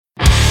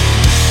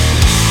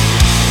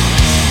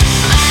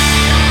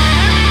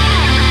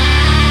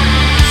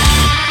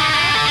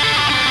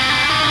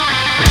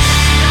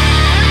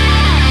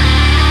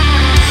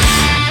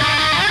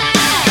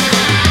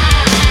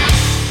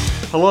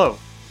Hello,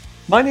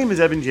 my name is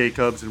Evan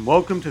Jacobs and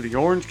welcome to the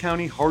Orange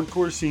County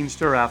Hardcore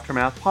Scenester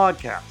Aftermath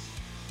podcast.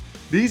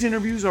 These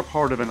interviews are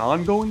part of an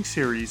ongoing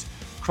series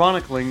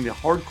chronicling the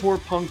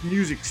hardcore punk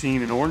music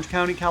scene in Orange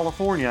County,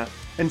 California,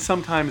 and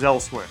sometimes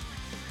elsewhere.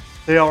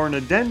 They are an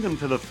addendum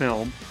to the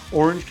film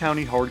Orange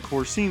County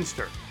Hardcore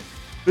Scenester.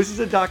 This is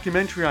a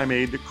documentary I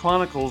made that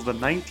chronicles the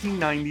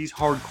 1990s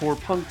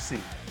hardcore punk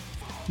scene.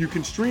 You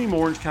can stream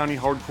Orange County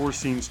Hardcore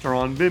Scenester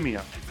on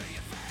Vimeo.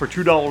 For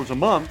 $2 a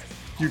month,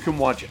 you can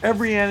watch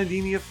every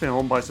Anademia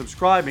film by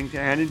subscribing to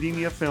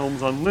Anademia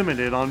Films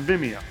Unlimited on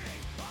Vimeo.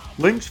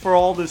 Links for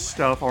all this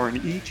stuff are in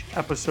each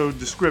episode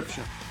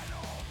description.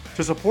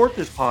 To support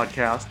this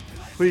podcast,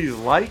 please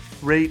like,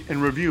 rate,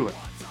 and review it.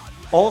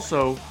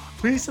 Also,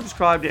 please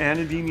subscribe to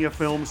Anademia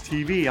Films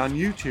TV on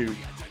YouTube,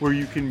 where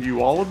you can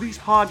view all of these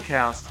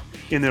podcasts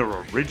in their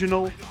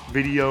original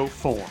video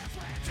form.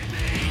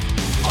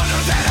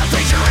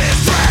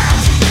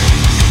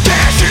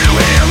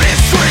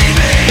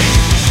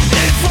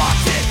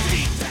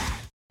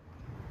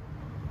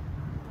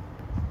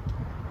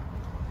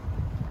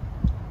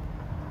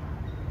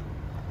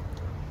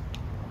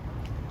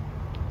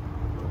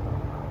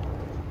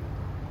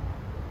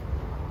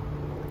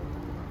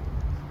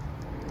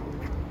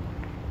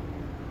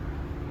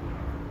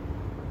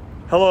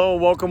 Hello,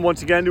 welcome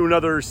once again to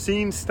another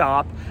scene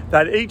stop.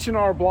 That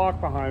H&R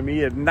Block behind me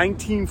at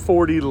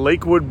 1940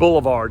 Lakewood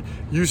Boulevard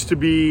used to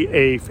be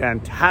a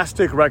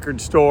fantastic record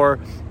store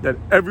that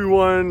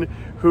everyone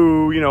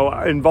who,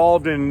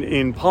 involved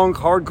in punk,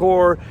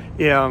 hardcore,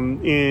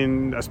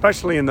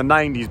 especially in the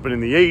 90s, but in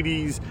the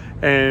 80s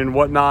and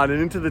whatnot, and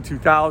into the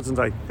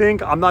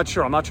 2000s, I'm not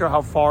sure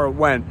how far it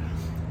went.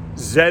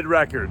 Zed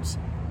Records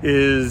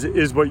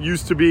is what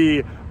used to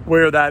be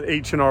where that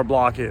H&R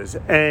Block is.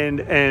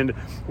 And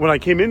when I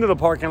came into the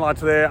parking lot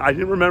today, I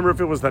didn't remember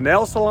if it was the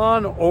nail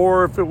salon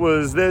or if it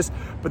was this,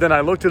 but then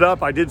I looked it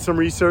up, I did some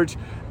research.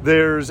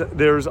 There's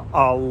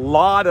a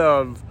lot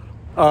of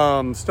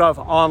stuff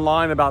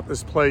online about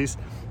this place,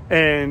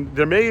 and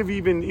there may have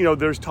even,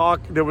 there's talk,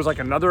 there was like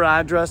another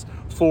address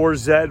for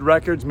Zed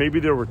Records,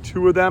 maybe there were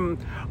two of them.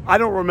 I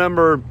don't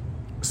remember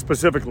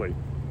specifically.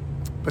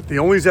 But the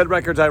only Zed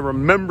Records I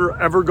remember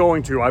ever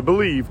going to, I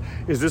believe,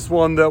 is this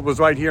one that was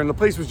right here. And the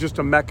place was just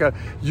a mecca.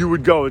 You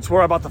would go. It's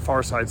where I bought the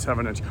Farside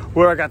 7-inch,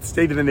 where I got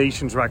State of the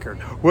Nations record,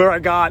 where I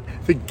got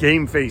the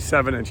Game Face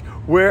 7-inch,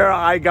 where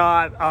I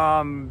got,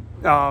 trying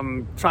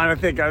to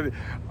think,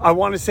 I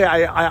want to say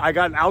I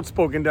got an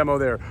Outspoken demo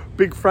there.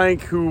 Big Frank,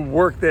 who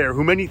worked there,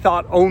 who many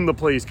thought owned the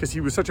place because he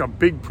was such a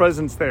big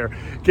presence there,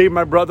 gave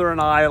my brother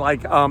and I,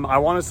 I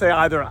want to say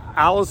either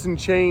Alice in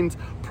Chains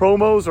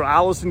promos or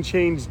Alice in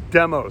Chains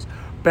demos.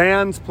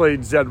 Bands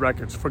played Zed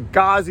Records.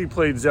 Fugazi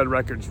played Zed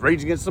Records.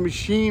 Rage Against the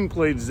Machine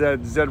played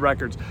Zed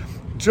Records.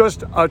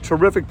 Just a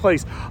terrific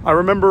place. I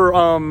remember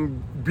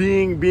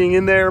being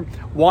in there,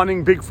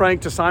 wanting Big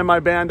Frank to sign my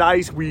band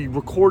Ice. We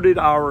recorded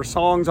our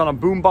songs on a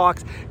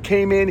boombox,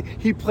 came in,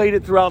 he played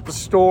it throughout the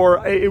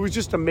store. It was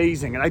just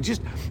amazing. And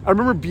I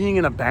remember being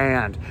in a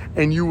band,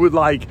 and you would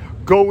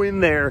go in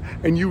there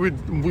and you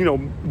would,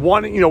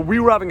 we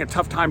were having a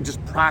tough time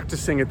just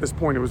practicing at this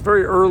point. It was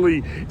very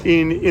early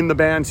in the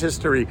band's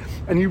history,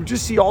 and you would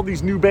just see all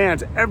these new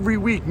bands every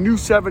week, new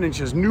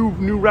 7-inches,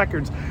 new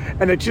records,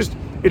 and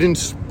it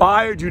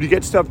inspired you to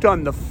get stuff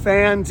done. The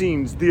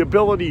fanzines, the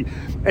ability,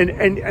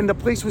 and the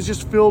place was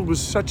just filled with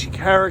such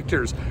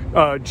characters.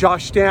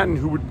 Josh Stanton,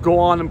 who would go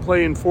on and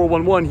play in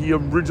 411, he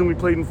originally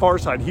played in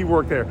Farside, he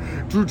worked there.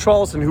 Drew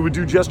Charleston, who would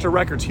do Jester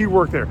Records, he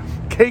worked there.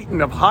 Caton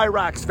of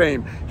Hyrax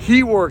fame,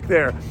 he worked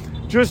there.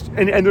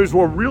 And there's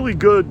a really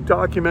good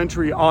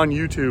documentary on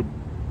YouTube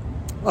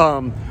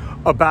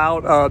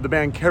about the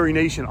band Carrie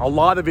Nation. A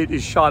lot of it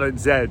is shot at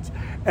Zed's,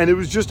 and it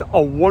was just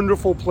a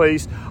wonderful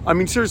place. I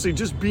mean, seriously,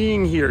 just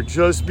being here,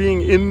 just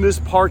being in this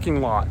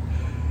parking lot,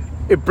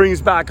 it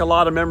brings back a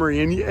lot of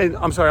memories.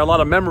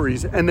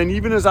 And then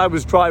even as I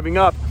was driving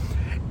up,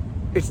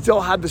 it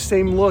still had the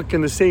same look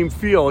and the same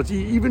feel. It's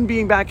even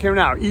being back here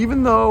now,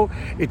 even though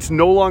it's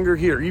no longer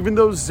here, even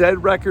though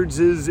Zed Records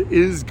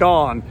is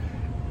gone,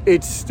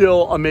 it's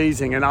still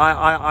amazing. And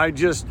I'm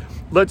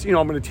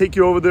going to take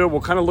you over there.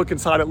 We'll kind of look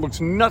inside. It looks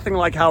nothing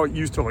like how it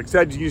used to look.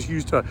 Zed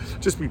used to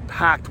just be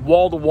packed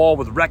wall to wall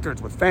with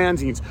records, with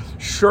fanzines,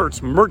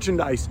 shirts,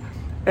 merchandise.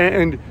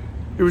 And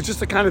it was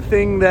just the kind of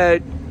thing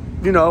that,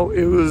 it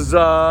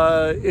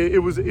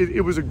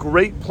was a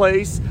great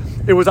place.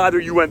 It was either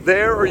you went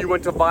there or you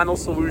went to Vinyl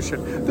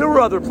Solution. There were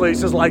other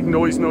places like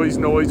Noise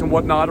and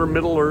whatnot, or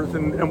Middle Earth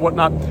and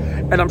whatnot.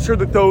 And I'm sure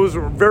that those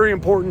were very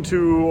important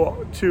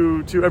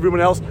to everyone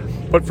else.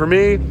 But for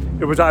me,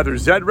 it was either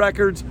Zed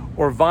Records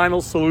or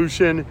Vinyl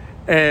Solution.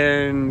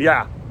 And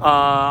yeah,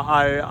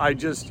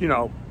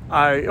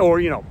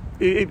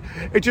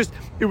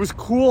 it was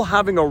cool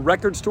having a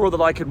record store that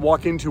I could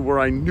walk into where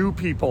I knew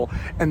people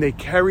and they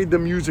carried the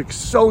music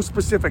so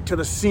specific to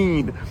the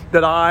scene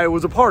that I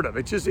was a part of.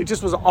 It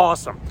just was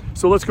awesome.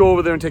 So let's go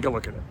over there and take a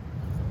look at it.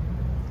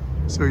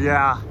 So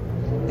yeah,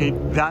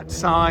 that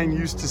sign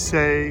used to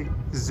say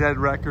Zed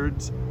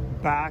Records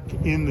back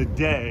in the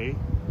day.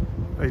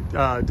 It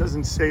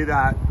doesn't say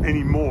that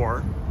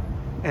anymore.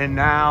 And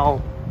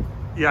now,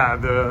 yeah,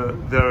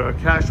 the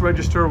cash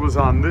register was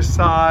on this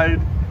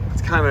side.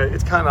 It's kind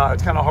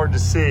of hard to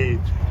see.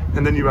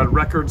 And then you had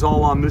records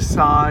all on this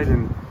side,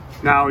 and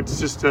now it's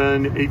just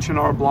an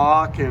H&R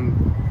Block.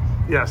 And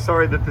yeah,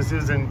 sorry that this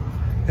isn't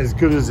as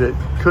good as it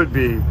could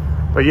be,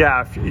 but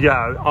yeah,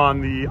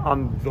 on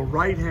the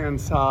right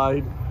hand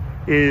side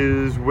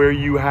is where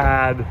you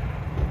had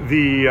on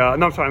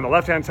the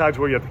left hand side is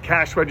where you had the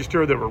cash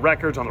register. There were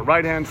records. On the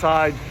right hand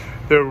side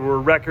there were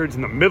records.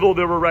 In the middle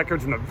there were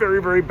records. In the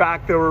very, very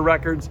back there were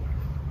records.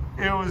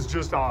 It was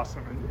just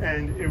awesome,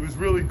 and it was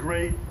really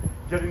great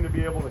getting to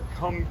be able to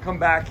come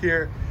back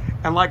here.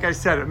 And like I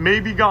said, it may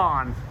be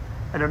gone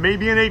and it may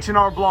be an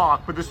H&R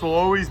Block, but this will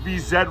always be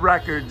Zed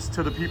Records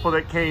to the people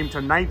that came to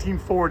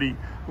 1940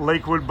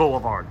 Lakewood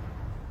Boulevard.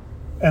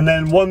 And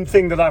then one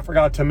thing that I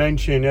forgot to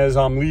mention as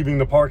I'm leaving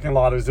the parking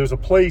lot is there's a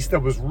place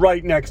that was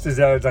right next to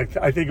Zed's.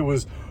 I think it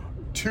was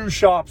 2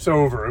 shops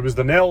over. It was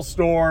the nail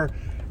store,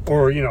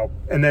 or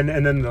and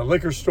then the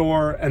liquor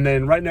store, and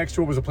then right next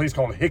to it was a place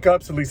called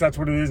Hiccups. At least that's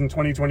what it is in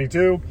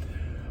 2022.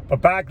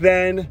 But back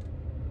then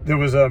there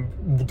was a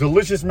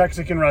delicious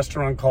Mexican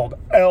restaurant called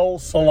El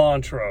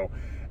Cilantro,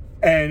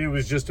 and it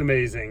was just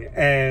amazing.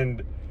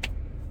 And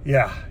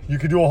yeah, you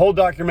could do a whole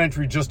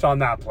documentary just on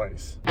that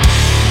place.